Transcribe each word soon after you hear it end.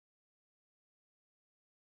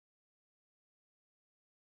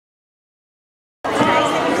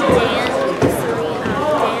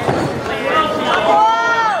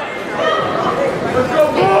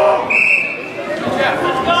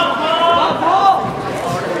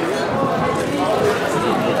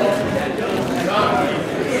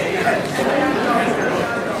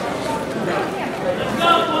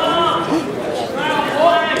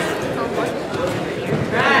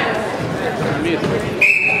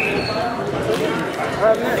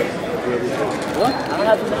have a match. What? I don't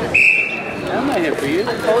have a match. I'm not here for you.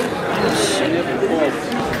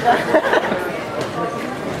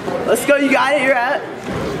 Let's go, you got it, you're at.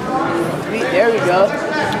 There we go.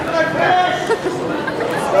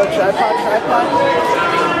 Go, tripod, tripod.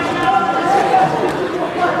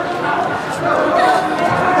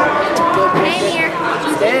 Hey, here.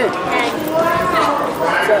 Stand.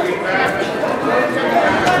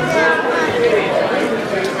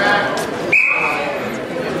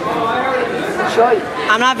 Show you.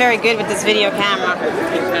 I'm not very good with this video camera. You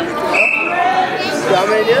want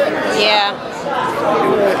me to do it? Yeah.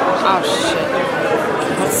 Oh shit.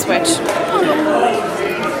 Let's switch.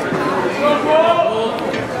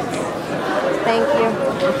 Thank you.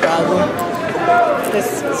 No problem. This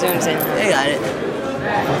zooms in. I got it.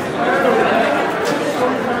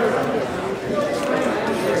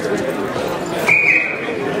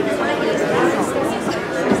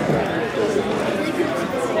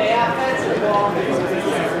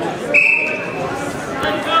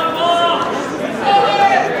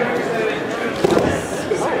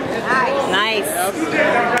 Nice.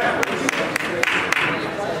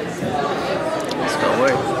 Let's go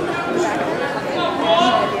work.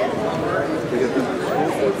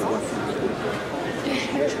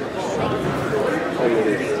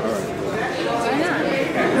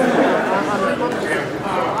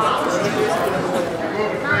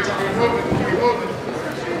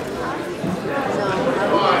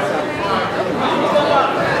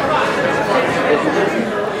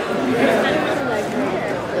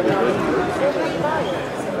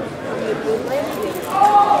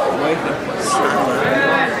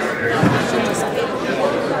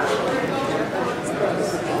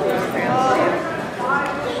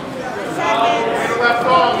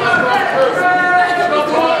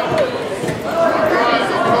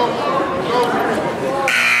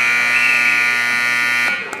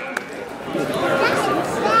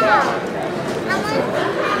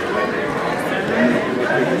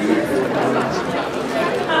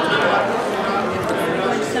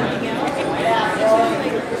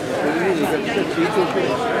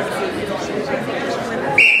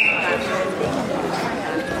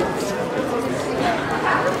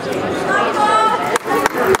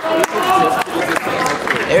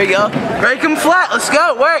 There we go. Break them flat. Let's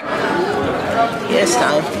go. Work. Yes,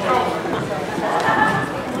 time.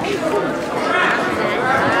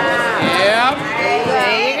 Yep.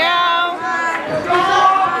 There you go.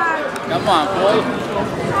 Come on, boy.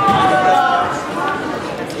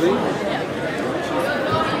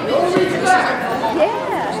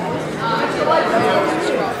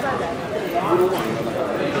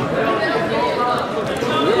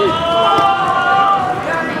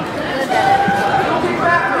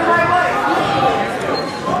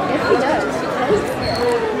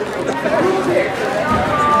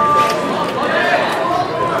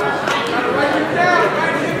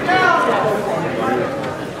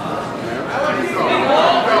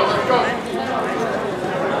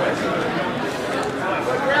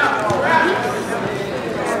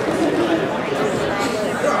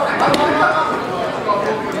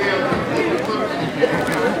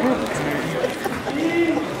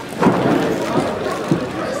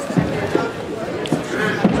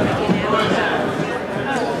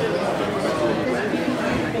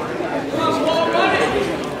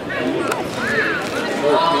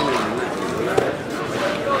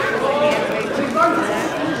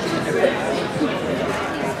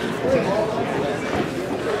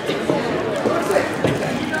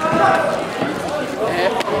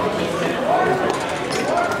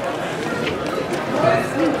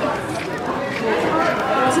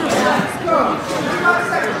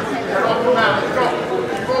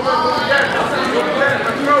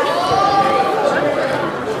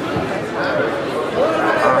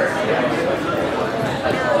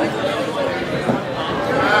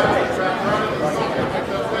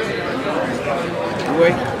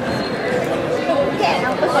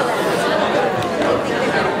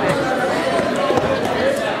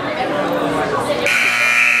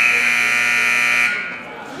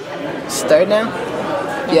 Third now?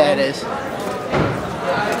 Yeah, it is.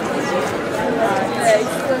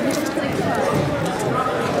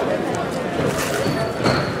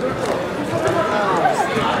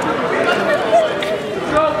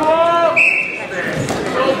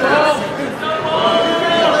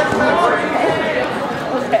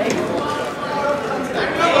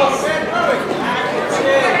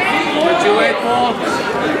 What'd you wait for?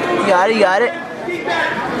 You got it.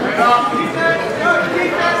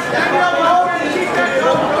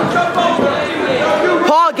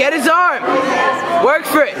 Paul, get his arm. Work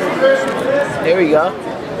for it. There we go.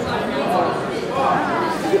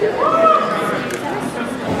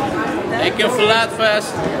 Take him flat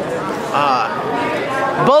fast.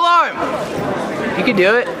 Bull arm. You can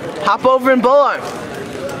do it. Hop over and bull arm.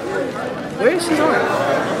 Where is his arm?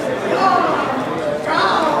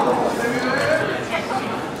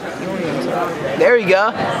 There we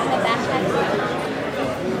go.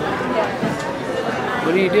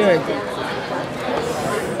 What are you doing?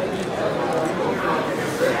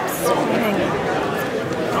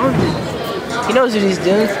 He knows what he's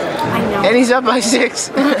doing. I know. And he's up by 6.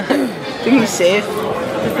 I think he's safe.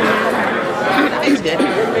 He's good.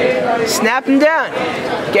 Snap him down.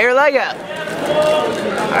 Get your leg out.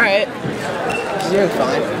 Alright. He's doing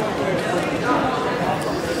fine.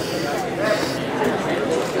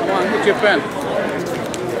 Come on, get your pen.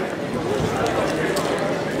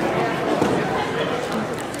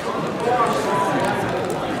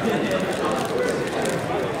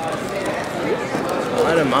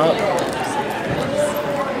 Let him up.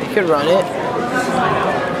 You could run it.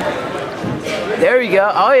 There we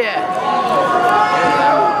go. Oh yeah.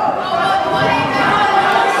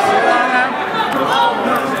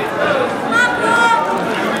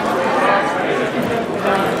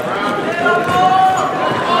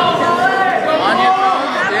 On your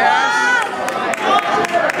toes, yes.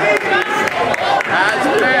 That's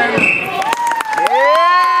pen.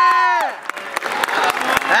 Yeah!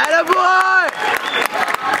 Attaboy!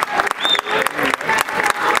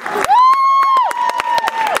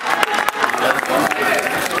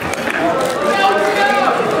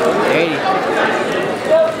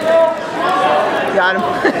 Got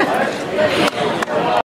him.